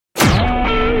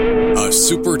a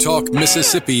Super Talk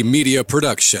Mississippi media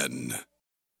production.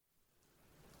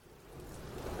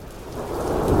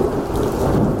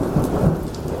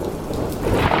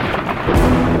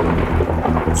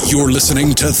 You're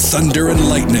listening to Thunder and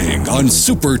Lightning on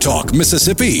Super Talk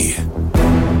Mississippi.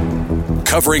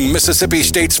 Covering Mississippi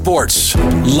State sports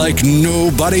like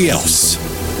nobody else.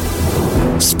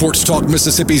 Sports Talk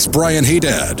Mississippi's Brian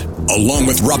Haydad, along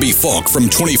with Robbie Falk from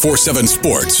 24/7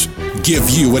 Sports, give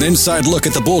you an inside look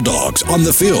at the Bulldogs on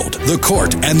the field, the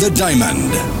court, and the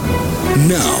diamond.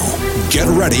 Now, get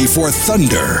ready for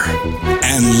Thunder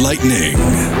and Lightning.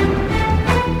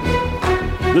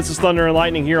 This is Thunder and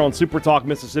Lightning here on Super Talk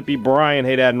Mississippi. Brian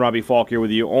Haydad and Robbie Falk here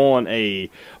with you on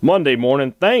a Monday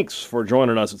morning. Thanks for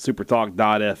joining us at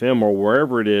supertalk.fm or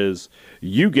wherever it is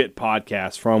you get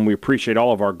podcasts from. We appreciate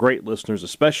all of our great listeners,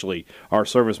 especially our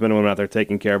servicemen and women out there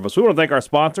taking care of us. We want to thank our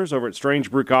sponsors over at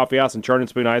Strange Brew Coffee House and Churn and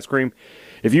Spoon Ice Cream.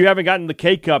 If you haven't gotten the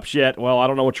K-Cups yet, well, I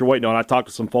don't know what you're waiting on. I talked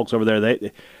to some folks over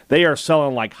there. They are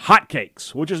selling like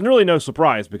hotcakes, which is really no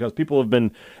surprise because people have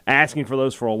been asking for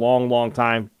those for a long, long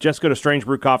time. Just go to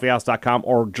strangebrewcoffeehouse.com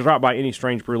or drop by any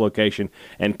Strange Brew location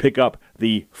and pick up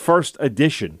the first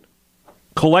edition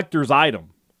collector's item.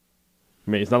 I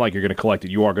mean, it's not like you're going to collect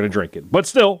it. You are going to drink it. But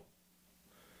still,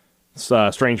 it's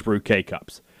Strange Brew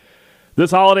K-Cups.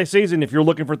 This holiday season, if you're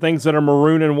looking for things that are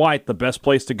maroon and white, the best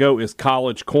place to go is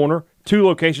College Corner. 2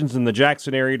 locations in the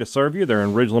Jackson area to serve you. They're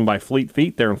in Ridgeland by Fleet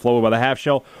Feet. They're in Flowood by the Half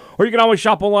Shell. Or you can always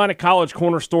shop online at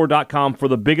collegecornerstore.com for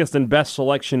the biggest and best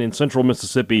selection in central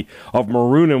Mississippi of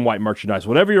maroon and white merchandise.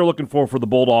 Whatever you're looking for the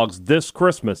Bulldogs this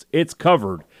Christmas, it's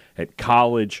covered at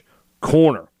College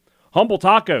Corner. Humble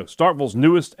Taco, Starkville's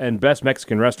newest and best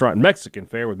Mexican restaurant and Mexican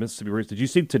fare with Mississippi roots. Did you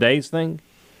see today's thing?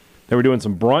 They were doing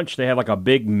some brunch. They had like a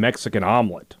big Mexican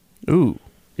omelet. Ooh.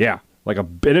 Yeah,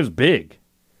 it was big.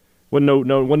 Wasn't no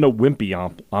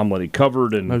wimpy omelet. He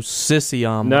covered and no sissy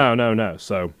omelet. No.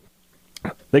 So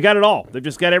they got it all. They've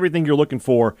just got everything you're looking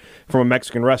for from a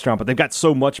Mexican restaurant, but they've got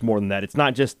so much more than that.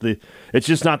 It's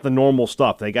just not the normal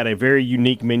stuff. They got a very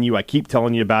unique menu. I keep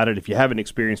telling you about it. If you haven't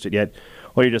experienced it yet,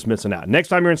 well, you're just missing out. Next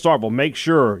time you're in Starkville, make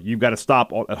sure you've got to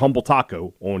stop at Humble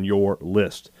Taco on your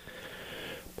list.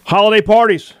 Holiday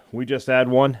parties. We just had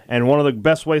one, and one of the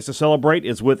best ways to celebrate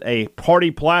is with a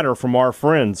party platter from our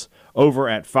friends over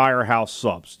at Firehouse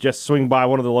Subs. Just swing by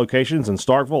one of the locations in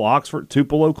Starkville, Oxford,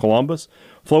 Tupelo, Columbus,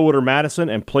 Flowood, or Madison,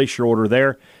 and place your order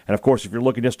there. And, of course, if you're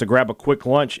looking just to grab a quick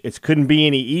lunch, it couldn't be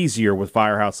any easier with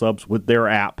Firehouse Subs with their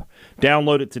app.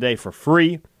 Download it today for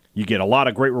free. You get a lot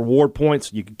of great reward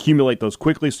points. You can accumulate those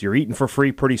quickly, so you're eating for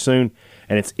free pretty soon,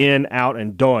 and it's in, out,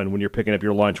 and done when you're picking up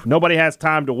your lunch. Nobody has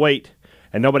time to wait,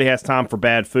 and nobody has time for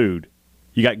bad food.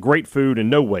 You got great food and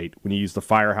no wait when you use the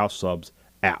Firehouse Subs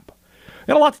app.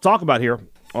 Got a lot to talk about here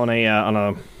on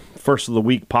a first of the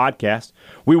week podcast.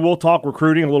 We will talk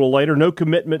recruiting a little later. No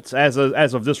commitments as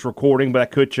of this recording, but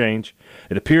that could change.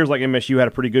 It appears like MSU had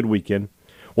a pretty good weekend.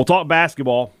 We'll talk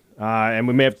basketball, and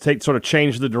we may have to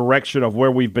change the direction of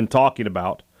where we've been talking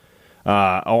about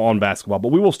on basketball.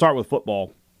 But we will start with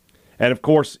football. And, of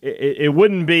course, it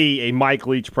wouldn't be a Mike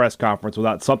Leach press conference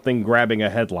without something grabbing a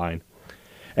headline.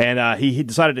 And he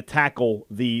decided to tackle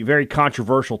the very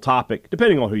controversial topic,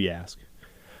 depending on who you ask,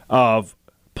 of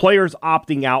players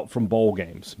opting out from bowl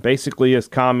games. Basically, his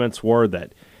comments were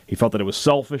that he felt that it was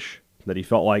selfish, that he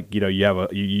felt like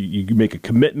you make a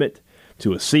commitment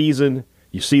to a season,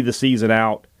 you see the season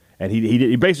out, and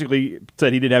he basically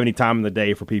said he didn't have any time in the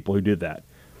day for people who did that.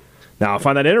 Now, I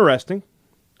find that interesting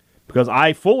because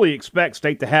I fully expect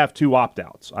State to have 2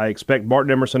 opt-outs. I expect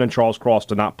Martin Emerson and Charles Cross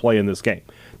to not play in this game.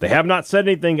 They have not said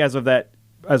anything as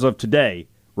of today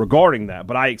regarding that,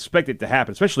 but I expect it to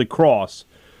happen, especially Cross,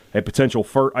 a potential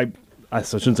I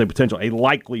shouldn't say potential, a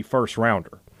likely first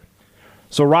rounder.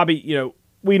 So, Robbie,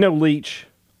 we know Leach,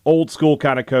 old school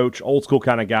kind of coach, old school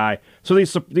kind of guy. So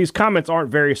these comments aren't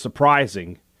very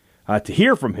surprising to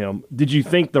hear from him. Did you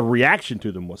think the reaction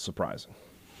to them was surprising?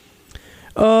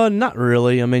 Not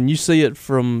really. I mean, you see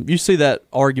that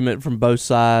argument from both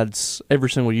sides every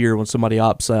single year when somebody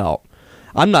opts out.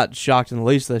 I'm not shocked in the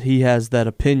least that he has that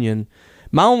opinion.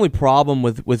 My only problem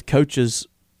with coaches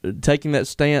taking that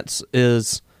stance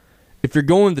is if you're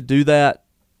going to do that,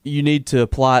 you need to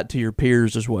apply it to your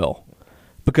peers as well.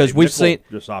 Because we've seen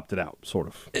just opted out, sort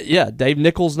of. Yeah, Dave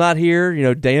Nichols not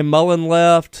here. Dan Mullen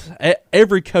left.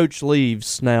 Every coach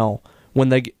leaves now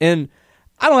and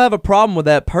I don't have a problem with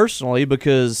that personally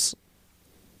because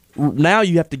now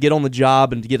you have to get on the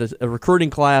job and to get a recruiting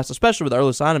class, especially with the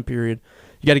early signing period.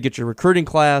 You got to get your recruiting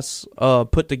class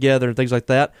put together and things like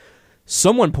that.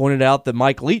 Someone pointed out that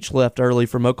Mike Leach left early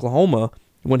from Oklahoma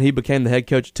when he became the head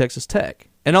coach at Texas Tech.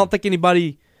 And I don't think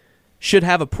anybody should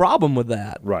have a problem with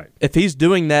that. Right. If he's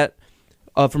doing that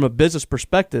from a business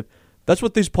perspective, that's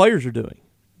what these players are doing.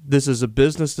 This is a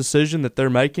business decision that they're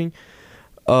making.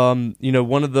 One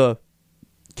of the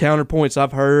counterpoints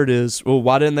I've heard is, well,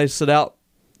 why didn't they sit out,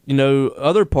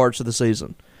 other parts of the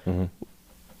season? Mm-hmm.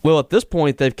 Well, at this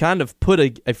point, they've kind of put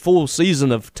a full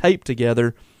season of tape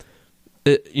together.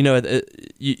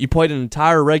 You played an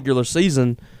entire regular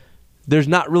season. There's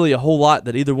not really a whole lot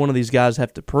that either one of these guys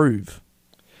have to prove.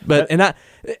 But and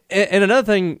another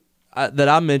thing that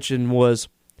I mentioned was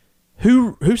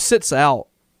who sits out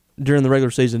during the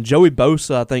regular season. Joey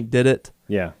Bosa, I think, did it.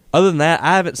 Yeah. Other than that,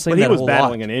 I haven't seen but that a whole lot. He was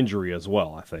battling an injury as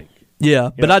well, I think.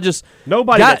 Yeah, but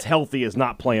nobody that's healthy is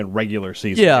not playing regular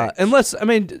season. Yeah,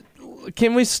 games.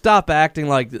 Can we stop acting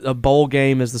like a bowl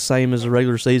game is the same as a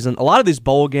regular season? A lot of these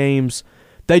bowl games,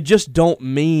 they just don't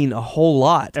mean a whole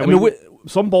lot.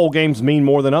 Some bowl games mean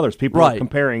more than others. People right. are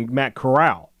comparing Matt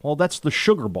Corral. Well, that's the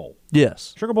Sugar Bowl.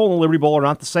 Yes. Sugar Bowl and the Liberty Bowl are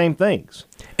not the same things.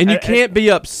 And you can't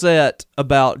be upset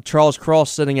about Charles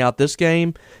Cross sitting out this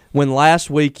game when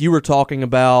last week you were talking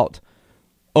about,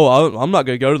 I'm not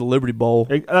going to go to the Liberty Bowl.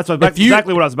 That's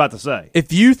exactly what I was about to say.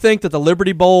 If you think that the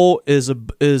Liberty Bowl is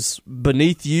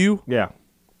beneath you, yeah,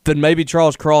 then maybe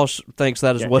Charles Cross thinks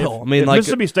that as well. If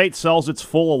Mississippi State sells its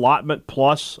full allotment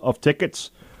plus of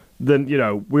tickets, then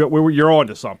you're on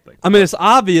to something. I mean, it's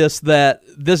obvious that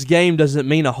this game doesn't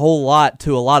mean a whole lot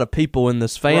to a lot of people in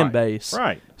this fan base.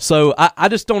 Right. So I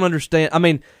just don't understand. I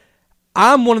mean,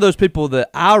 I'm one of those people that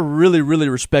I really, really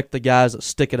respect the guys that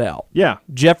stick it out. Yeah.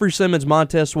 Jeffrey Simmons,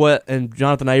 Montez Sweat, and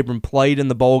Jonathan Abram played in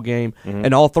the bowl game,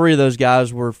 and all three of those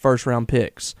guys were first-round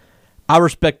picks. I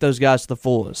respect those guys to the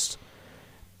fullest.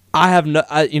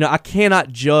 I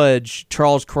cannot judge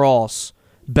Charles Cross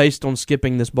based on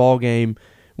skipping this ball game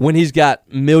when he's got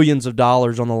millions of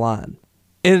dollars on the line.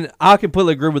 And I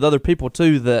completely agree with other people,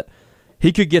 too, that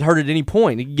he could get hurt at any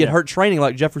point. He could get hurt training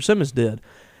like Jeffrey Simmons did.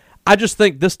 I just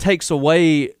think this takes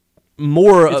away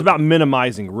more. It's about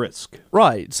minimizing risk,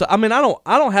 right? So I mean, I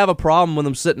don't have a problem with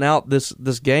them sitting out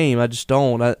this game. I just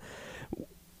don't.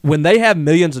 When they have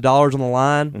millions of dollars on the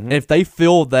line, and if they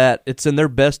feel that it's in their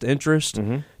best interest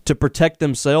to protect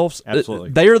themselves, absolutely,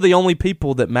 they are the only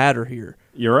people that matter here.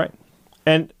 You're right,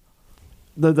 and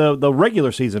the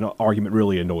regular season argument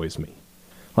really annoys me.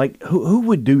 Like, who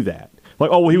would do that?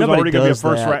 Like, he was already going to be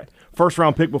a first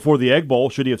round pick before the Egg Bowl.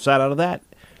 Should he have sat out of that?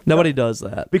 Nobody does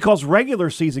that. Because regular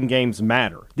season games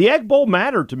matter. The Egg Bowl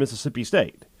mattered to Mississippi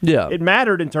State. Yeah. It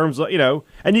mattered in terms of,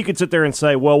 and you could sit there and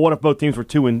say, well, what if both teams were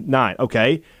 2-9?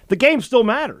 Okay. The game still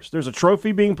matters. There's a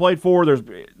trophy being played for.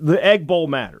 The Egg Bowl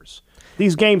matters.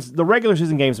 These games, the regular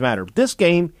season games matter. This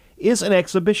game is an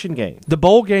exhibition game. The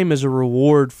bowl game is a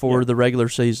reward for the regular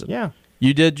season. Yeah.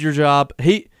 You did your job.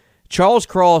 Charles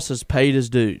Cross has paid his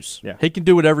dues. Yeah. He can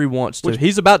do whatever he wants to.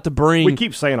 He's about to bring... We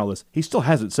keep saying all this. He still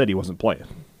hasn't said he wasn't playing.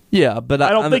 Yeah, but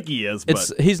I don't think he is.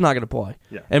 But he's not going to play.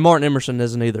 Yeah. And Martin Emerson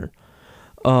isn't either.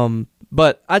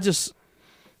 But I just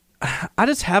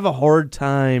have a hard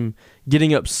time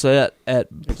getting upset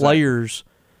at players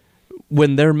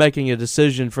when they're making a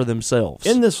decision for themselves.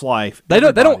 In this life, they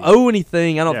don't owe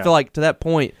anything. I don't feel like to that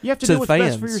point. You have to do what's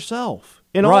fans. best for yourself.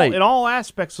 In all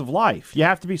aspects of life, you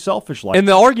have to be selfish like and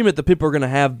that. The argument that people are going to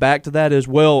have back to that is,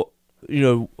 well,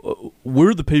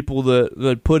 we're the people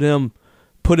that put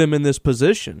him in this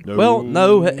position. No. Well,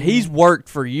 no, he's worked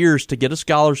for years to get a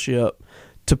scholarship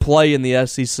to play in the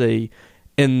SEC,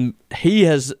 and he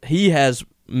has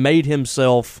made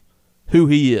himself who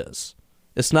he is.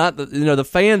 It's not that the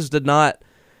fans did not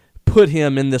put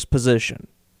him in this position.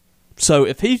 So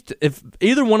if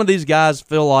either one of these guys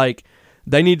feel like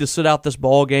they need to sit out this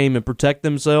ball game and protect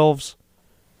themselves,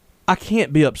 I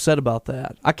can't be upset about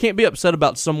that. I can't be upset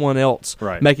about someone else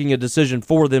making a decision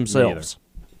for themselves.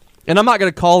 And I'm not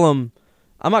going to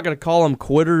call them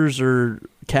quitters or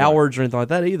cowards or anything like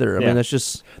that either. I mean, it's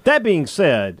just... That being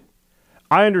said,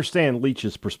 I understand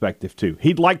Leach's perspective too.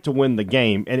 He'd like to win the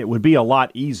game, and it would be a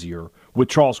lot easier with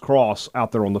Charles Cross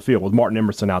out there on the field, with Martin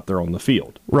Emerson out there on the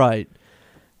field. Right.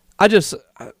 I just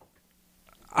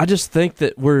think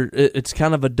that it's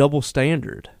kind of a double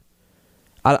standard.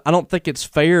 I don't think it's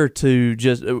fair to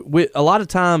just... a lot of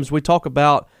times we talk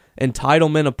about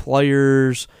entitlement of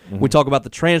players, we talk about the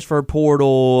transfer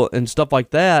portal and stuff like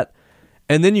that,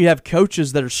 and then you have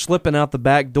coaches that are slipping out the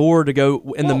back door to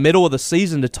go in the middle of the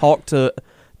season to talk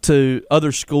to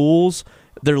other schools.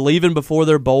 They're leaving before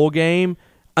their bowl game.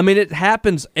 I mean, it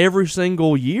happens every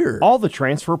single year. All the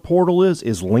transfer portal is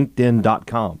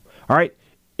LinkedIn.com. All right?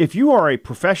 If you are a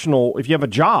professional, if you have a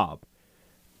job,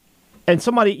 and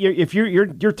if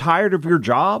you're tired of your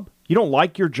job, you don't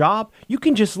like your job, you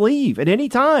can just leave at any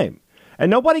time, and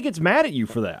nobody gets mad at you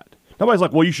for that. Nobody's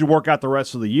like, well, you should work out the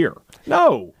rest of the year.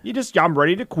 No, I'm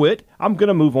ready to quit. I'm going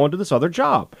to move on to this other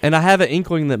job. And I have an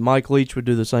inkling that Mike Leach would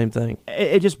do the same thing.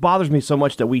 It just bothers me so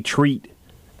much that we treat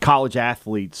college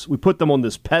athletes, we put them on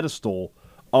this pedestal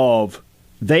of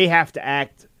they have to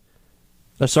act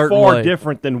a certain far way.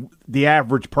 different than the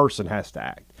average person has to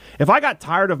act. If I got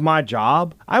tired of my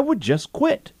job, I would just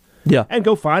quit. Yeah. And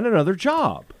go find another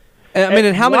job.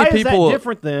 And how many people... Why is that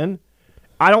different than,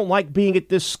 I don't like being at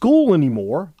this school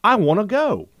anymore, I want to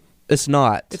go? It's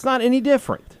not. It's not any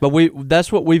different. But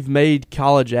that's what we've made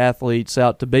college athletes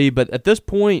out to be. But at this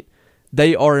point,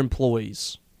 they are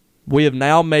employees. We have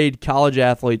now made college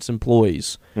athletes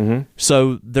employees. Mm-hmm.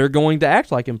 So they're going to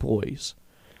act like employees.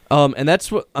 And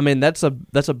that's a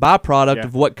byproduct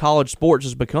of what college sports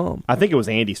has become. I think it was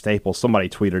Andy Staples. Somebody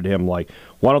tweeted him like,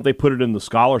 "Why don't they put it in the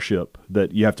scholarship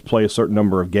that you have to play a certain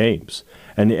number of games?"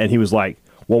 And he was like,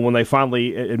 "Well, when they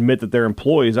finally admit that they're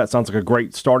employees, that sounds like a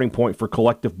great starting point for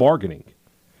collective bargaining."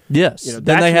 Yes.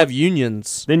 Then they have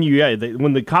unions. Then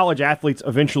when the college athletes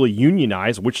eventually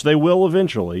unionize, which they will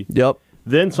eventually. Yep.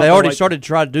 Then they already started to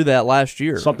try to do that last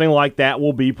year. Something like that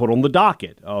will be put on the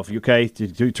docket of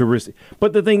to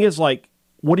But the thing is, like,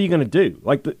 what are you going to do?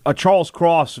 Like a Charles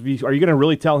Cross, are you going to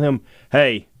really tell him,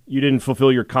 "Hey, you didn't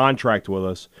fulfill your contract with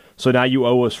us, so now you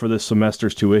owe us for this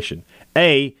semester's tuition"?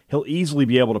 A, he'll easily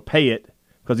be able to pay it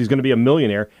because he's going to be a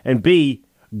millionaire, and B,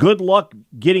 good luck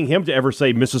getting him to ever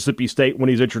say Mississippi State when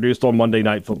he's introduced on Monday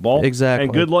Night Football. Exactly.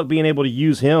 And good luck being able to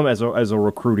use him as a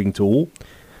recruiting tool.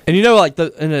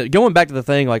 And going back to the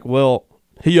thing, like, well,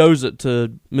 he owes it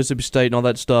to Mississippi State and all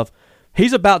that stuff.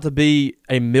 He's about to be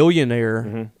a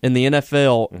millionaire in the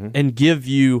NFL and give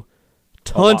you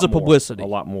tons of publicity. A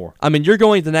lot more. I mean, you're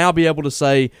going to now be able to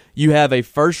say you have a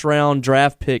first-round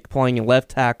draft pick playing a left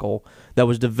tackle that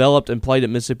was developed and played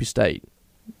at Mississippi State.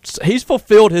 He's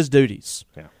fulfilled his duties.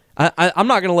 Yeah. I'm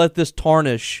not going to let this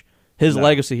tarnish his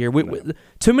legacy here.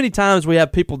 Too many times we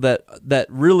have people that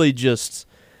really just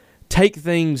take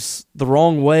things the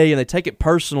wrong way, and they take it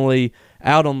personally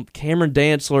out on Cameron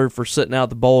Dantzler for sitting out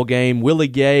the bowl game, Willie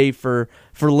Gay for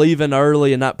leaving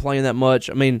early and not playing that much.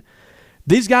 I mean,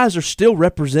 these guys are still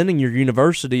representing your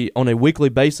university on a weekly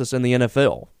basis in the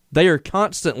NFL. They are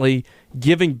constantly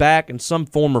giving back in some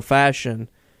form or fashion,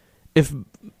 if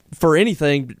for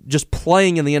anything, just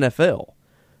playing in the NFL.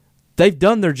 They've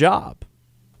done their job.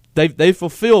 They've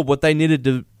fulfilled what they needed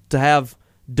to have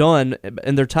done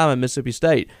in their time at Mississippi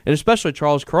State, and especially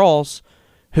Charles Cross,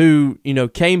 who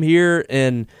came here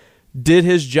and did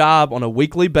his job on a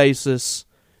weekly basis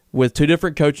with two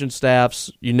different coaching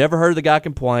staffs. You never heard the guy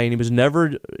complain. He was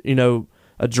never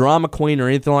a drama queen or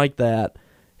anything like that.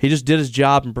 He just did his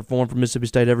job and performed for Mississippi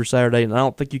State every Saturday, and I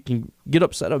don't think you can get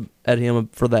upset at him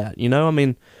for that. I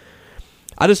mean,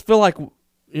 I just feel like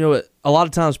a lot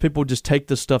of times people just take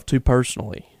this stuff too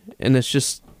personally, and it's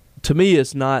just, to me,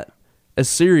 it's not as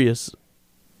serious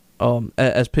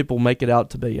as people make it out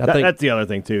to be. I think that's the other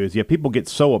thing too. Is people get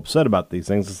so upset about these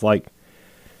things. It's like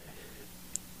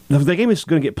the game is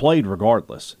going to get played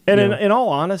regardless. And in all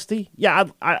honesty,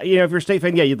 if you're a State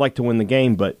fan, you'd like to win the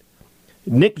game. But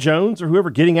Nick Jones or whoever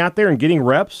getting out there and getting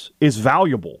reps is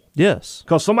valuable. Yes,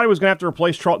 because somebody was going to have to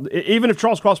replace Charles. Even if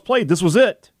Charles Cross played, this was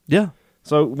it. Yeah.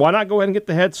 So why not go ahead and get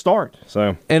the head start?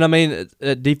 So, and I mean,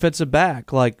 at defensive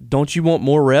back, like, don't you want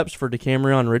more reps for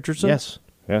DeCamerion Richardson? Yes.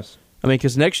 I mean,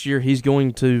 because next year he's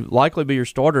going to likely be your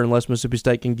starter unless Mississippi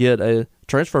State can get a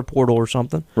transfer portal or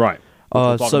something. Right.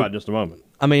 We'll talk about in just a moment.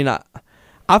 I mean,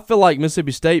 I feel like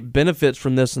Mississippi State benefits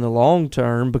from this in the long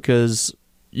term because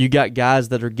you got guys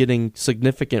that are getting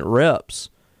significant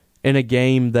reps in a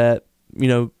game that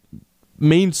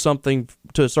means something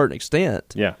to a certain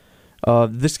extent. Yeah.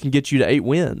 This can get you to 8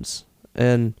 wins,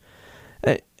 and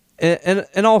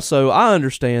also I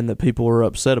understand that people are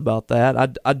upset about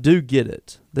that. I do get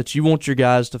it, that you want your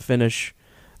guys to finish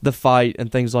the fight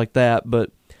and things like that.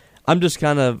 But I'm just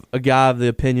kind of a guy of the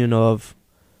opinion of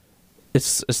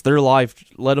it's their life.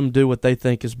 Let them do what they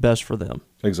think is best for them.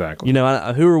 Exactly.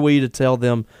 Who are we to tell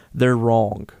them they're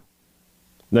wrong?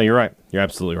 No, you're right. You're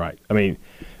absolutely right. I mean,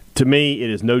 to me,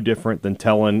 it is no different than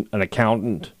telling an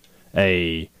accountant,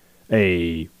 a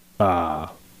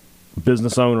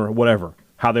business owner, or whatever,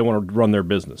 how they want to run their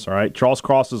business. All right, Charles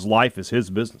Cross's life is his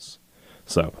business.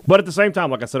 So, but at the same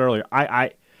time, like I said earlier,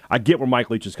 I get where Mike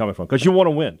Leach is coming from because you want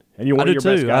to win and you want your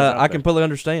best guys. I completely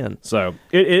understand. So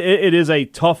it is a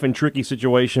tough and tricky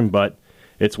situation, but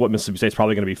it's what Mississippi State's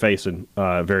probably going to be facing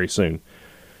very soon.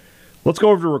 Let's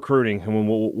go over to recruiting, and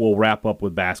we'll wrap up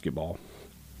with basketball.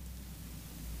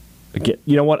 Again,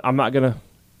 you know what? We're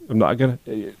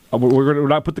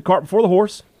not put the cart before the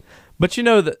horse. But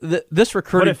this But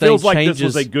recruiting it feels thing like changes. this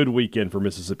was a good weekend for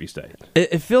Mississippi State.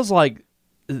 It feels like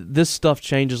this stuff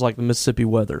changes like the Mississippi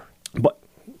weather. But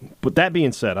that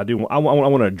being said, I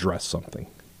want to address something.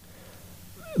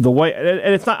 The way,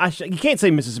 and it's not, you can't say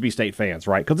Mississippi State fans,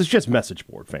 right? Because it's just message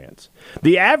board fans.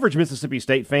 The average Mississippi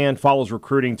State fan follows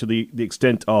recruiting to the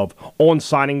extent of on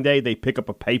signing day, they pick up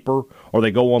a paper or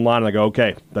they go online and they go,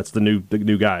 okay, that's the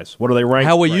new guys. What are they ranked?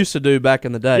 How we used to do back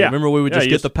in the day. Yeah. Remember, we would just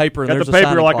you get the paper and get there's the a paper.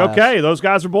 signing You're like, class. okay, those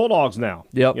guys are Bulldogs now.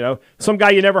 Yep. Some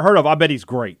guy you never heard of. I bet he's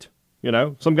great.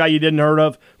 Some guy you didn't heard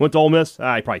of went to Ole Miss. He's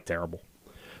probably terrible.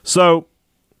 So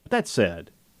that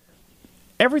said,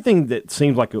 everything that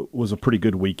seems like it was a pretty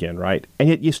good weekend, right? And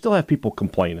yet you still have people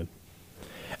complaining.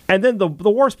 And then the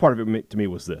worst part of it to me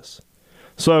was this.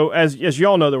 So as you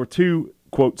all know, there were two,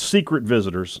 quote, secret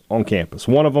visitors on campus.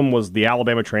 One of them was the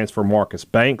Alabama transfer Marcus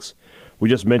Banks. We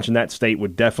just mentioned that State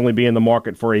would definitely be in the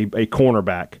market for a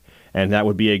cornerback, and that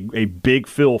would be a big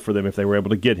fill for them if they were able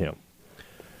to get him.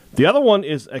 The other one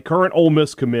is a current Ole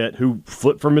Miss commit who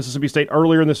flipped from Mississippi State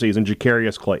earlier in the season,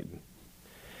 Jacarius Clayton.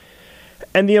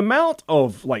 And the amount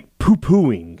of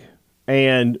poo-pooing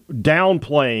and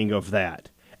downplaying of that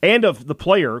and of the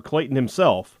player, Clayton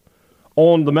himself,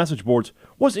 on the message boards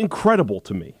was incredible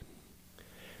to me.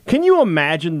 Can you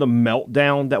imagine the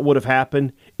meltdown that would have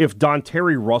happened if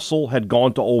Donterry Russell had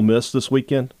gone to Ole Miss this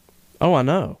weekend? Oh, I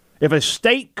know. If a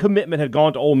State commitment had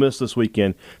gone to Ole Miss this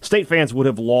weekend, State fans would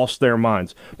have lost their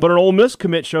minds. But an Ole Miss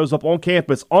commit shows up on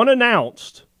campus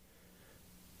unannounced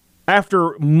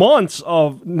after months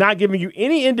of not giving you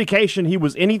any indication he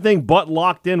was anything but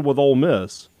locked in with Ole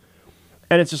Miss.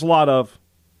 And it's just a lot of,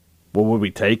 well, would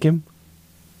we take him?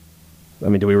 I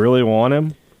mean, do we really want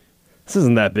him? This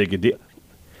isn't that big a deal.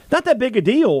 Not that big a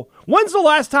deal. When's the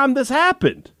last time this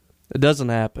happened? It doesn't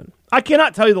happen. I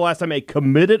cannot tell you the last time a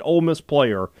committed Ole Miss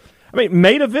player,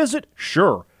 made a visit?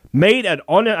 Sure. Made an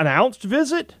unannounced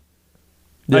visit?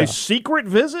 Yeah. A secret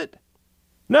visit?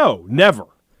 No, never.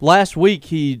 Last week,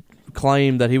 he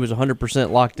claimed that he was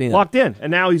 100% locked in. Locked in,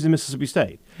 and now he's in Mississippi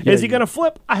State. Is he going to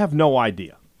flip? I have no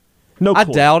idea. No clue. I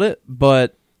doubt it,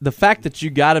 but the fact that you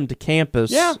got him to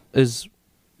campus is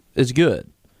good.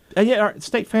 And yet our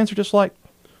State fans are just like,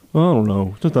 well, I don't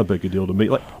know. It's not that big a deal to me.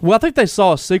 Well, I think they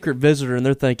saw a secret visitor, and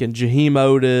they're thinking Jaheim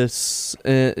Otis,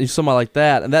 somebody like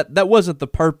that. And that wasn't the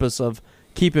purpose of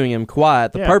keeping him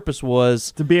quiet. The purpose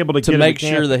was to be able to make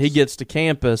sure that he gets to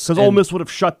campus. Because Ole Miss would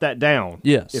have shut that down.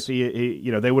 Yes. If he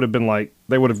they would have been like,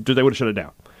 they would have shut it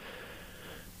down.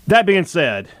 That being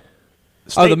said,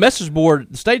 the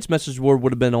State's message board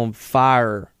would have been on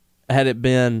fire had it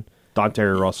been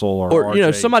Donterry Russell or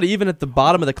RJ. Somebody even at the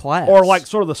bottom of the class. Or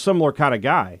sort of the similar kind of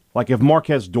guy. Like if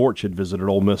Marquez Dortch had visited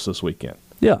Ole Miss this weekend.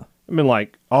 Yeah. I mean,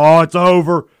 oh, it's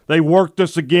over. They worked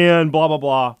us again, blah, blah,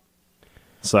 blah.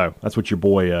 So that's what your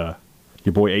boy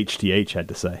HTH had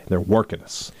to say. They're working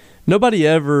us. Nobody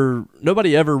ever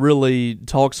really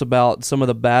talks about some of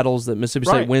the battles that Mississippi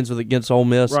State wins against Ole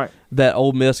Miss that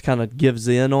Ole Miss kind of gives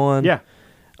in on. Yeah.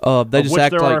 They just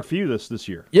act there like are a few this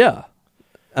year. Yeah.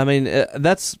 I mean,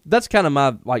 that's kind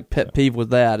of my pet peeve with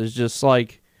that is just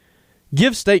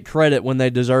give State credit when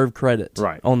they deserve credit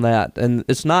on that. And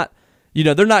it's not,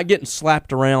 they're not getting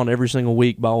slapped around every single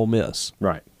week by Ole Miss.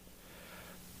 Right.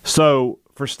 So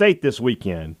for State this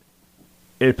weekend,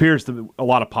 it appears that a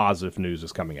lot of positive news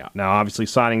is coming out. Now, obviously,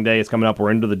 signing day is coming up.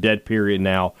 We're into the dead period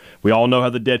now. We all know how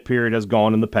the dead period has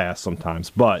gone in the past sometimes.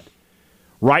 But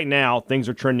right now, things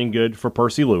are trending good for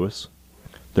Percy Lewis.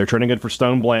 They're trending good for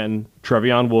Stone Blanton,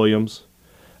 Trevion Williams.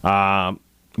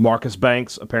 Marcus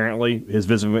Banks, apparently, his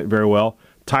visit went very well.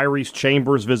 Tyrese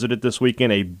Chambers visited this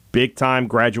weekend, a big-time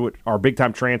graduate or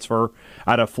big-time transfer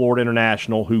out of Florida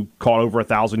International who caught over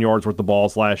 1,000 yards worth of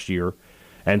balls last year.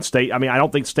 And State, I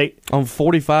don't think State... On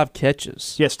 45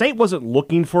 catches. Yeah, State wasn't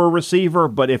looking for a receiver,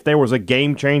 but if there was a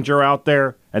game changer out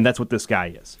there, and that's what this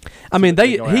guy is.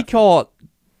 He caught...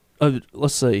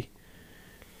 let's see.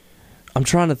 I'm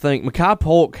trying to think. Mekhi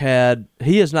Polk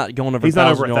he has not gone over 1,000 yards. He's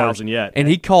not over 1,000 yet. And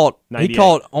he caught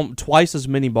twice as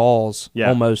many balls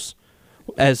almost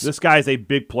as... This guy is a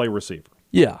big play receiver.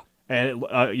 Yeah. And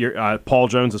Paul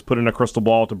Jones has put in a crystal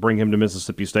ball to bring him to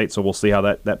Mississippi State, so we'll see how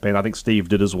that pans. I think Steve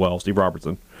did as well, Steve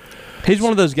Robertson. He's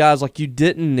one of those guys, you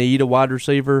didn't need a wide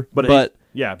receiver, but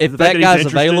if that guy's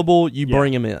available, you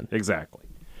bring him in. Exactly.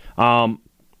 All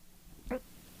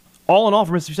in all,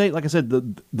 for Mississippi State, like I said,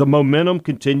 the momentum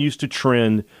continues to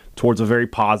trend towards a very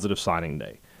positive signing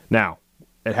day. Now,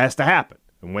 it has to happen,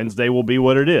 and Wednesday will be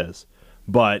what it is.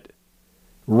 But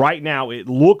right now, it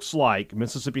looks like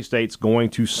Mississippi State's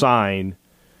going to sign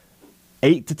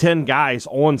 8 to 10 guys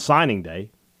on signing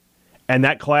day, and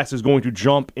that class is going to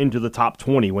jump into the top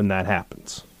 20 when that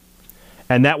happens.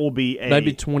 and that will be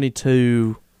maybe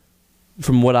 22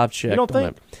 from what I've checked. You don't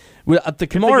think? Well, the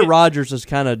Kamari Rogers has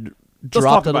kind of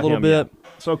dropped it a little bit. Yeah.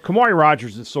 So Kamari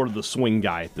Rogers is sort of the swing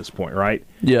guy at this point, right?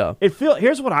 Yeah.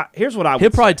 Here's what I would He'll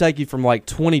probably say. take you from like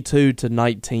 22 to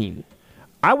 19.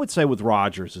 I would say with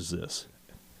Rogers is this.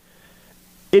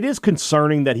 It is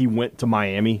concerning that he went to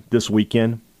Miami this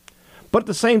weekend, but at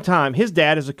the same time, his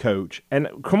dad is a coach, and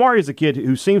Kamari is a kid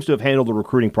who seems to have handled the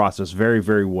recruiting process very,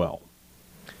 very well.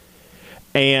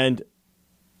 And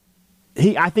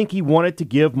I think he wanted to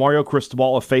give Mario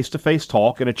Cristobal a face-to-face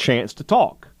talk and a chance to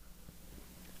talk.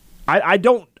 I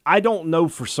don't know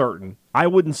for certain. I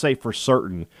wouldn't say for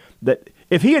certain that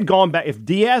if he had gone back, if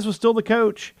Diaz was still the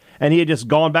coach and he had just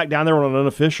gone back down there on an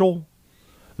unofficial,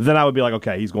 then I would be like,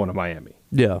 okay, he's going to Miami.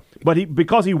 Yeah. But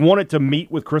because he wanted to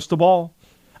meet with Cristobal,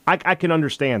 I can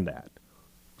understand that.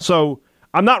 So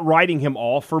I'm not writing him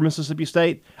off for Mississippi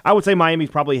State. I would say Miami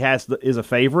probably is a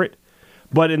favorite,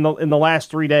 but in the last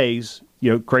 3 days,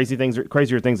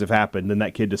 crazier things have happened than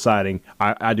that kid deciding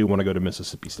I do want to go to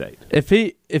Mississippi State. If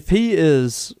he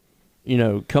is,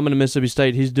 coming to Mississippi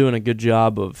State, he's doing a good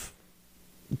job of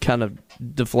kind of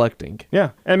deflecting.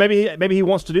 Yeah, and maybe he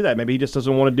wants to do that. Maybe he just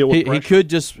doesn't want to deal with pressure.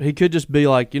 He could just be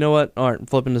like, you know what? All right, I'm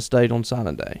flipping the state on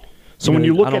signing day. So when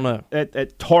you look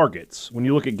at targets, when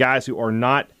you look at guys who are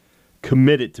not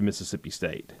committed to Mississippi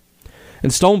State,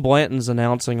 and Stone Blanton's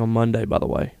announcing on Monday, by the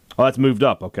way. Oh, that's moved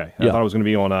up. Okay, I thought it was going to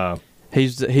be on. He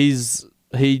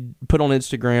put on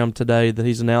Instagram today that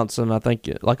he's announcing, I think,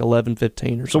 like 11:15 or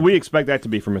something. So we expect that to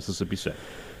be for Mississippi State.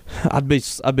 I'd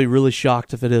be really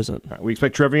shocked if it isn't. Right, we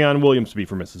expect Trevion Williams to be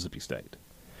for Mississippi State.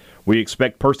 We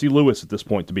expect Percy Lewis at this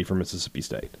point to be for Mississippi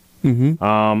State.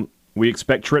 Mm-hmm. We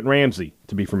expect Trent Ramsey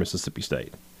to be for Mississippi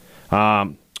State.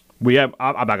 We have.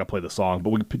 I'm not gonna play the song,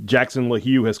 but Jackson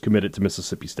LaHue has committed to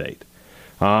Mississippi State.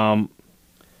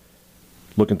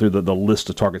 Looking through the list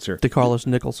of targets here. DeCarlos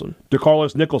Nicholson.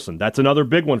 DeCarlos Nicholson. That's another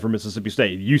big one for Mississippi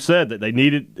State. You said that they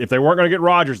needed, if they weren't going to get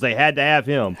Rogers, they had to have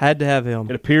him.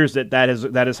 It appears that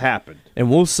has happened. And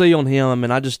we'll see on him.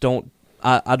 And I just don't.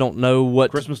 I don't know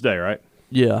what Christmas Day, right?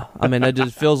 Yeah, I mean it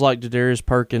just feels like Jadarius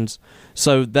Perkins.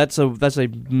 So that's a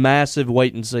massive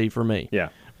wait and see for me. Yeah.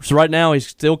 So right now he's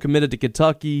still committed to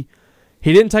Kentucky.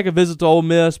 He didn't take a visit to Ole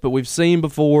Miss, but we've seen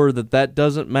before that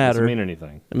doesn't matter. Doesn't mean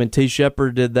anything. I mean, T.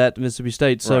 Shepard did that to Mississippi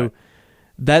State, so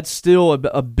that's still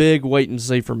a big wait and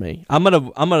see for me. I'm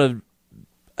gonna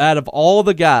out of all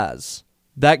the guys,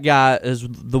 that guy is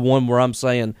the one where I'm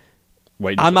saying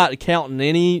I'm not counting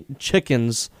any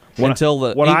chickens until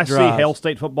the when I dries. see Hail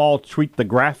State football tweet the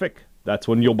graphic. That's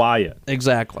when you'll buy it.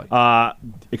 Exactly. Now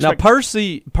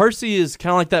Percy is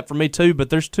kind of like that for me too, but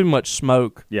there's too much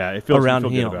smoke. Yeah, it feels around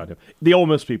good him. about him. The Ole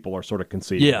Miss people are sort of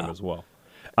conceding him as well.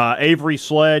 Avery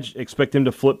Sledge, expect him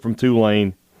to flip from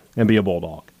Tulane and be a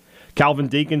Bulldog. Calvin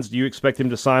Deakins, do you expect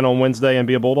him to sign on Wednesday and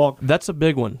be a Bulldog? That's a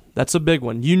big one.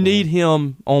 You need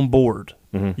him on board.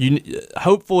 Mm-hmm.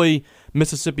 Hopefully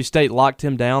Mississippi State locked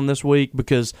him down this week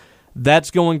because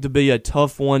that's going to be a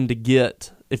tough one to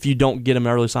get if you don't get him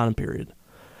early signing period.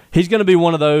 He's going to be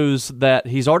one of those that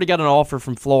he's already got an offer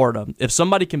from Florida. If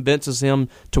somebody convinces him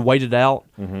to wait it out,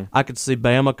 I could see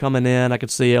Bama coming in. I could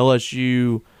see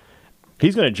LSU.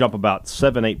 He's going to jump about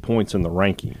 7-8 points in the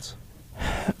rankings.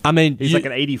 I mean, he's like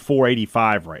an 84,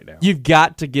 85 right now. You've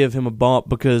got to give him a bump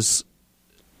because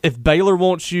if Baylor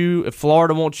wants you, if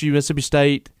Florida wants you, Mississippi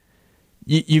State,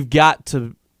 you've got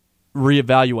to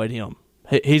reevaluate him.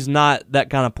 He's not that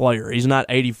kind of player. He's not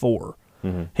 84.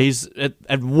 Mm-hmm. He's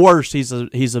at worst he's a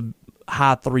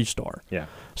high 3-star. Yeah.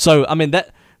 So I mean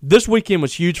this weekend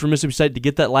was huge for Mississippi State to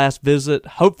get that last visit.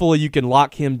 Hopefully you can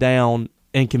lock him down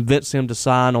and convince him to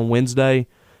sign on Wednesday,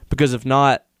 because if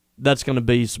not, that's going to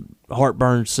be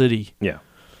heartburn city. Yeah.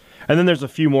 And then there's a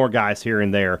few more guys here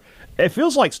and there. It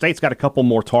feels like State's got a couple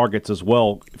more targets as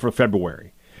well for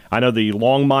February. I know the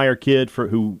Longmire kid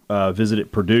who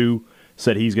visited Purdue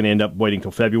said he's going to end up waiting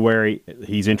till February.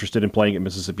 He's interested in playing at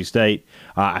Mississippi State.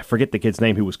 I forget the kid's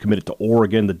name who was committed to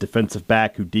Oregon, the defensive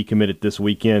back who decommitted this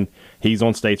weekend. He's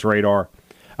on State's radar.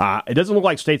 It doesn't look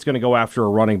like State's going to go after a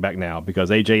running back now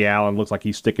because A.J. Allen looks like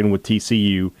he's sticking with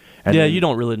TCU. And you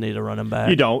don't really need a running back.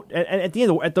 You don't. And at the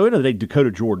end of the day,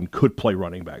 Dakota Jordan could play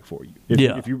running back for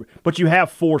you. But you have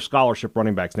 4 scholarship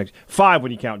running backs next. 5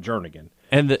 when you count Jernigan.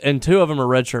 And 2 of them are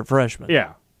redshirt freshmen.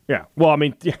 Yeah. Well, I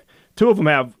mean, 2 of them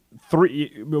have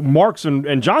 3. Marks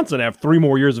and Johnson have 3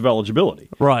 more years of eligibility.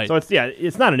 Right. So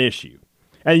it's not an issue.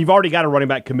 And you've already got a running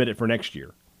back committed for next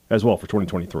year as well for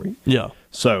 2023. Yeah.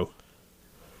 So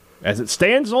as it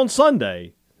stands on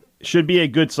Sunday, should be a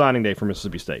good signing day for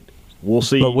Mississippi State. We'll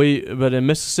see. But in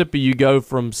Mississippi, you go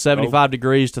from 75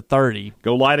 degrees to 30.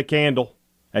 Go light a candle.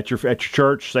 at your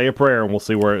church, say a prayer, and we'll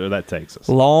see where that takes us.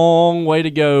 Long way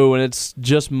to go, and it's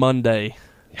just Monday.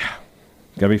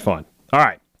 Gonna be fun. All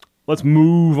right, let's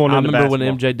move on. I into remember basketball.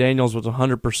 when MJ Daniels was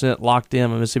 100% locked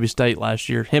in at Mississippi State last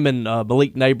year. Him and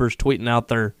Malik Neighbors tweeting out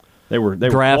their They were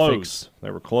graphics. closed.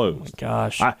 They were closed.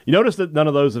 Gosh. You notice that none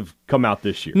of those have come out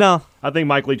this year. No. I think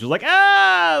Mike Leach was like,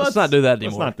 let's not do that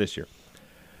anymore. Let's not this year.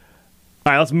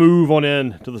 All right, let's move on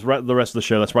in to the rest of the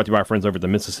show. That's brought to you by our friends over at the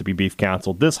Mississippi Beef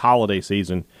Council. This holiday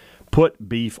season, put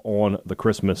beef on the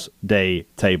Christmas Day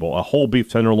table. A whole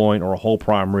beef tenderloin or a whole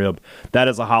prime rib. That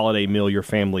is a holiday meal your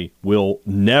family will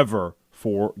never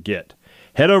forget.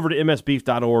 Head over to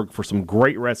msbeef.org for some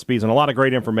great recipes and a lot of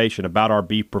great information about our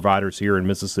beef providers here in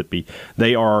Mississippi.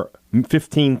 They are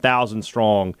 15,000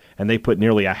 strong, and they put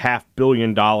nearly $500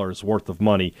 million worth of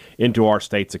money into our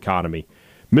state's economy.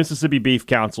 Mississippi Beef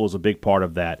Council is a big part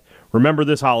of that. Remember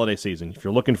this holiday season, if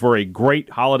you're looking for a great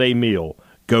holiday meal,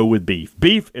 go with beef.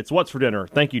 Beef, it's what's for dinner.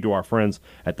 Thank you to our friends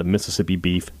at the Mississippi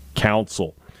Beef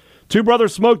Council. Two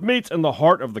Brothers Smoked Meats in the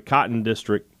heart of the Cotton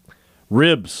District.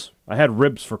 Ribs. I had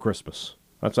ribs for Christmas.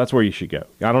 That's where you should go.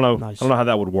 I don't know. Nice. I don't know how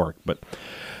that would work, but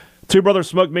Two Brothers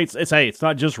Smoked Meats. It's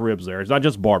not just ribs there. It's not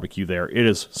just barbecue there. It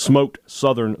is smoked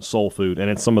Southern soul food, and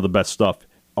it's some of the best stuff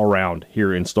around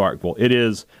here in Starkville. It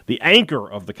is the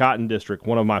anchor of the Cotton District,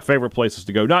 one of my favorite places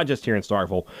to go, not just here in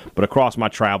Starkville, but across my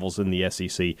travels in the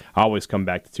SEC. I always come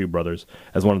back to Two Brothers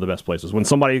as one of the best places. When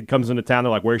somebody comes into town,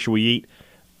 they're like, where should we eat?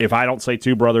 If I don't say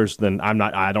Two Brothers, then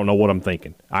I don't know what I'm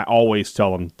thinking. I always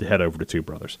tell them to head over to Two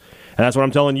Brothers. And that's what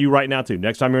I'm telling you right now, too.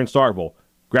 Next time you're in Starkville,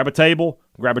 grab a table,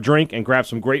 grab a drink, and grab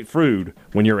some great food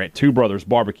when you're at Two Brothers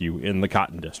Barbecue in the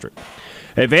Cotton District.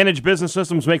 Advantage Business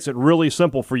Systems makes it really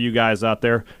simple for you guys out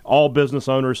there. All business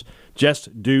owners,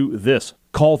 just do this.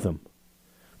 Call them.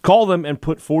 Call them and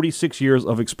put 46 years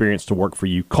of experience to work for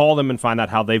you. Call them and find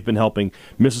out how they've been helping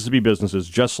Mississippi businesses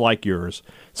just like yours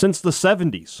since the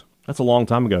 70s. That's a long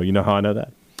time ago. You know how I know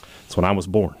that? That's when I was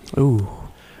born.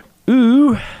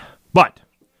 Ooh. But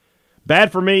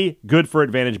bad for me, good for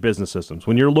Advantage Business Systems.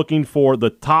 When you're looking for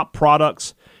the top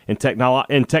products in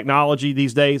technology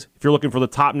these days, if you're looking for the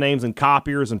top names in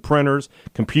copiers and printers,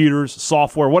 computers,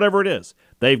 software, whatever it is,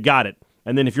 they've got it.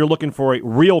 And then if you're looking for a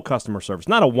real customer service,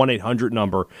 not a 1-800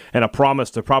 number and a promise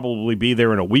to probably be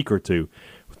there in a week or two,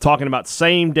 talking about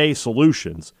same-day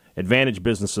solutions, Advantage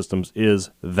Business Systems is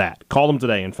that. Call them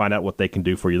today and find out what they can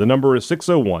do for you. The number is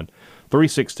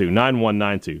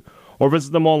 601-362-9192. Or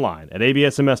visit them online at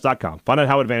absms.com. Find out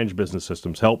how Advantage Business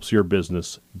Systems helps your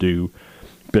business do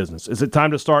business. Is it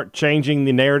time to start changing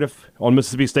the narrative on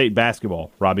Mississippi State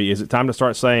basketball, Robbie? Is it time to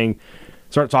start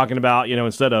talking about,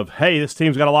 instead of, hey, this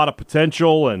team's got a lot of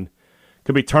potential and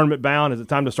could be tournament bound, is it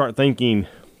time to start thinking,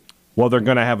 well, they're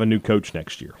going to have a new coach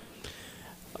next year?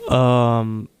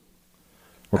 We're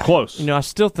close. I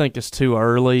still think it's too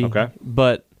early. Okay.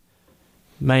 But,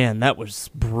 man, that was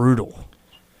brutal.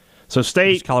 So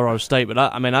State, It's Colorado State, but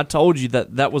I told you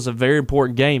that was a very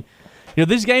important game.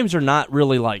 These games are not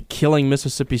really like killing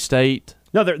Mississippi State.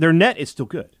 no, their net is still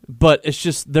good. But it's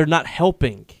just they're not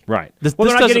helping. Right. This They're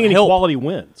not doesn't getting any help. quality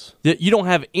wins. You don't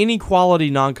have any quality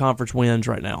non-conference wins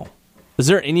right now. Is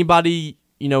there anybody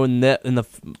in the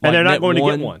And they're not going to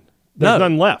get one. There's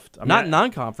none left. Not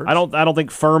non-conference. I don't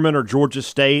think Furman or Georgia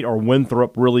State or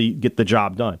Winthrop really get the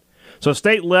job done. So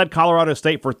State led Colorado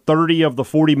State for 30 of the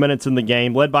 40 minutes in the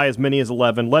game, led by as many as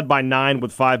 11, led by 9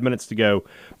 with 5 minutes to go,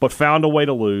 but found a way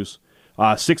to lose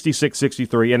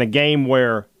 66-63 in a game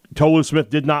where Tolu Smith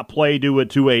did not play due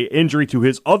to a injury to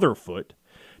his other foot.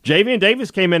 Javian Davis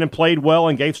came in and played well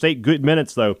and gave State good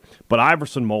minutes, though, but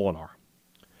Iverson Molinar.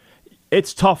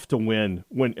 It's tough to win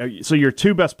so your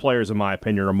two best players, in my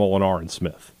opinion, are Molinar and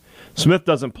Smith. Smith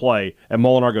doesn't play, and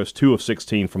Molinar goes 2 of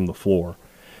 16 from the floor.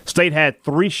 State had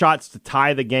 3 shots to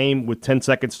tie the game with 10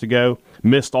 seconds to go,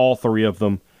 missed all 3 of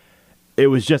them. It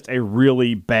was just a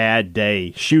really bad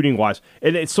day, shooting-wise.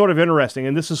 And it's sort of interesting,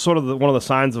 and this is sort of one of the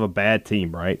signs of a bad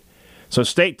team, right? So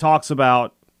State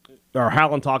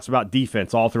Howland talks about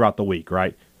defense all throughout the week,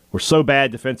 right? We're so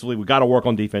bad defensively, we got to work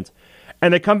on defense.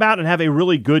 And they come out and have a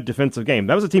really good defensive game.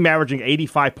 That was a team averaging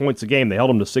 85 points a game. They held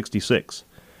them to 66.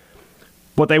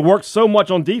 But they worked so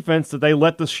much on defense that they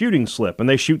let the shooting slip, and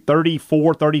they shoot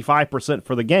 34, 35%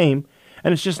 for the game,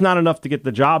 and it's just not enough to get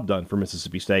the job done for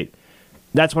Mississippi State.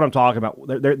 That's what I'm talking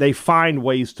about. They find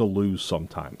ways to lose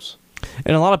sometimes.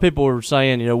 And a lot of people were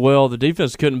saying, well, the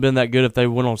defense couldn't have been that good if they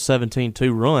went on a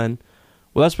 17-2 run.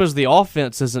 Well, that's because the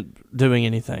offense isn't doing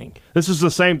anything. This is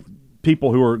the same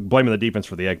people who are blaming the defense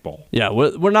for the Egg Bowl. Yeah,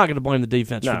 we're not going to blame the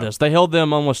defense for this. They held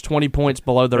them almost 20 points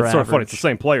below their average. It's sort of funny. It's the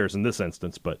same players in this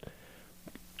instance, but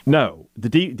no.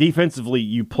 Defensively,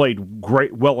 you played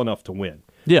well enough to win.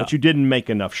 Yeah. but you didn't make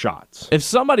enough shots. If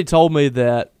somebody told me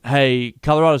that, hey,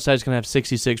 Colorado State's going to have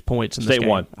 66 points in this State game,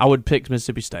 won. I would pick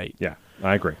Mississippi State. Yeah,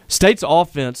 I agree. State's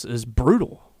offense is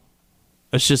brutal.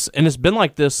 It's just, and it's been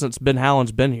like this since Ben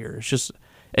Howland's been here.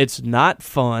 It's not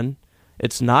fun.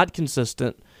 It's not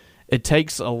consistent. It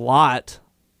takes a lot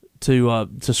to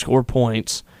score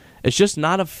points. It's just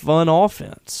not a fun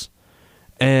offense,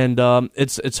 and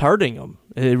it's hurting them.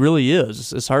 It really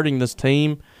is. It's hurting this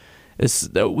team. I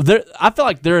feel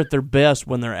like they're at their best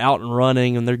when they're out and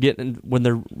running and when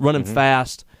they're running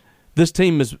fast. This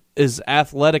team is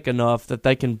athletic enough that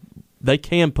they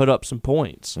can put up some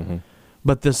points,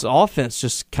 but this offense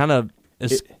just kind of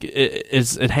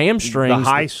it hamstrings the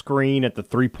high screen at the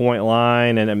 3-point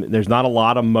line, and I mean, there's not a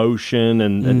lot of motion,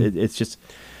 and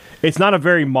it's not a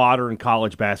very modern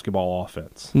college basketball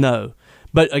offense. No,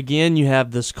 but again, you have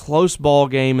this close ball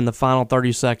game in the final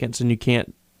 30 seconds, and you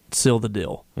can't seal the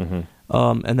deal.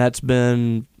 And that's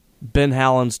been Ben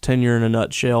Howland's tenure in a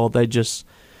nutshell.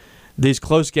 These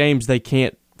close games they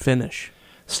can't finish.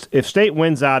 If State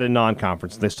wins out in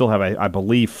non-conference, they still have, I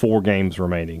believe, 4 games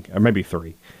remaining, or maybe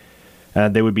 3.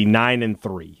 They would be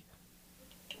 9-3.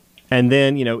 And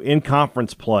then, in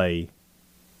conference play,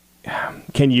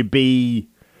 can you be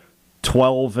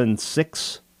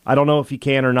 12-6? I don't know if you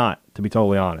can or not, to be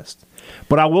totally honest.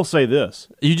 But I will say this.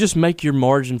 You just make your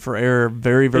margin for error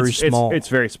very, very small. It's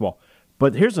very small.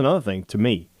 But here's another thing to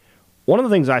me. One of the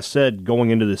things I said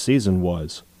going into the season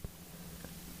was,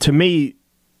 to me,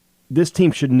 this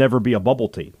team should never be a bubble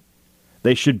team.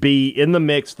 They should be in the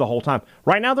mix the whole time.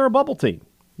 Right now, they're a bubble team.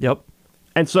 Yep.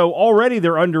 And so already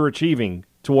they're underachieving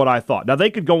to what I thought. Now, they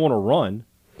could go on a run.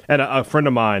 And a friend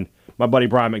of mine, my buddy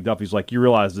Brian McDuffie's like, you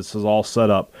realize this is all set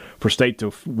up for State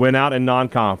to win out in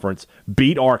non-conference,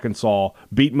 beat Arkansas,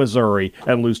 beat Missouri,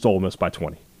 and lose to Ole Miss by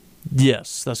 20.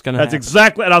 Yes, that's going to happen. That's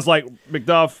exactly, and I was like,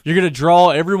 McDuff, you're going to draw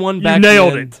everyone back in. You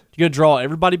nailed it. You're going to draw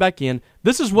everybody back in.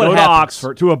 This is what happens. happens. Go to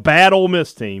Oxford, to a bad Ole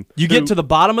Miss team. You get to the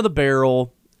bottom of the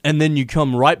barrel, and then you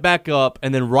come right back up,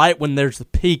 and then right when there's the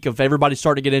peak of everybody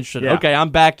starting to get interested, okay, I'm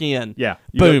back in. Yeah.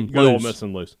 Boom, go to Ole Miss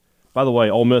and lose. By the way,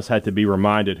 Ole Miss had to be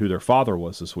reminded who their father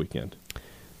was this weekend.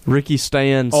 Ricky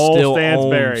Stans still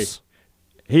Stansberry. Owns.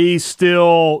 He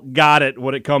still got it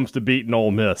when it comes to beating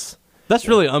Ole Miss. That's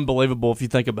really unbelievable if you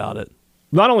think about it.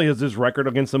 Not only is his record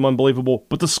against them unbelievable,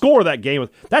 but the score of that game,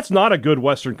 that's not a good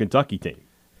Western Kentucky team.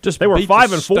 They were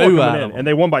 5-4 coming in, and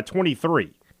they won by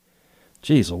 23.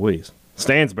 Jeez Louise.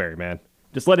 Stansberry, man.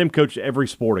 Just let him coach every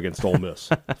sport against Ole Miss.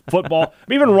 Football.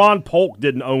 Even Ron Polk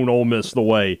didn't own Ole Miss the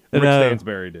way Rick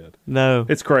Stansberry did. No.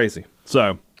 It's crazy.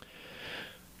 So,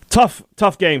 tough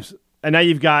games. And now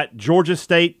you've got Georgia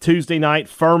State Tuesday night,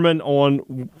 Furman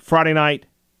on Friday night.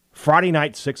 Friday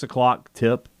night, 6 o'clock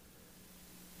tip.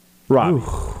 Robbie,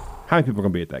 how many people are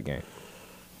going to be at that game?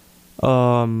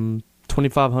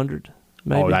 2,500,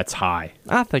 maybe. Oh, that's high.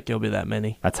 I think it'll be that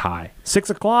many. That's high. 6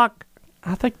 o'clock?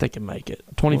 I think they can make it.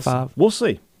 25. We'll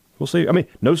see. I mean,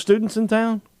 no students in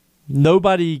town?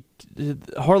 Hardly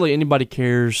anybody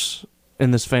cares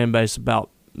in this fan base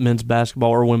about men's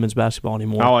basketball or women's basketball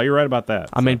anymore. Oh, you're right about that.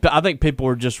 I mean, I think people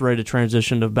are just ready to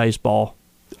transition to baseball.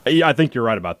 Yeah, I think you're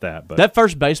right about that. But that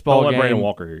first baseball game, Brandon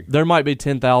Walker hear you. There might be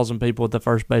 10,000 people at the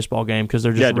first baseball game because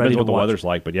they're just ready to watch. Yeah, it depends what the weather's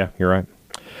like, but yeah, you're right.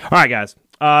 All right, guys.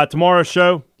 Tomorrow's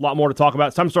show, a lot more to talk about.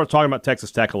 It's time to start talking about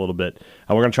Texas Tech a little bit.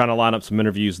 We're going to try to line up some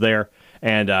interviews there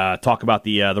and talk about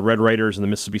the Red Raiders and the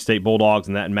Mississippi State Bulldogs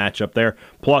and that matchup there.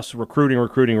 Plus, recruiting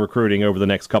over the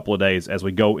next couple of days as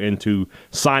we go into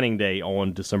signing day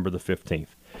on December the 15th.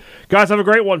 Guys, have a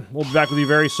great one. We'll be back with you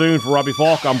very soon. For Robbie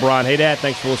Falk, I'm Brian Haydad.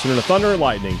 Thanks for listening to Thunder and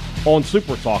Lightning on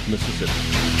Super Talk Mississippi.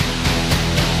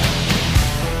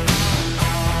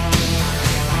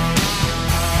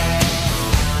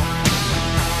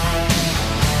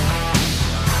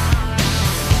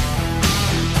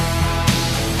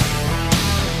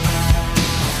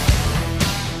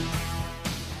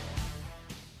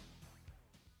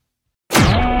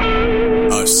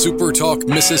 A Super Talk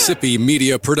Mississippi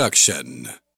media production.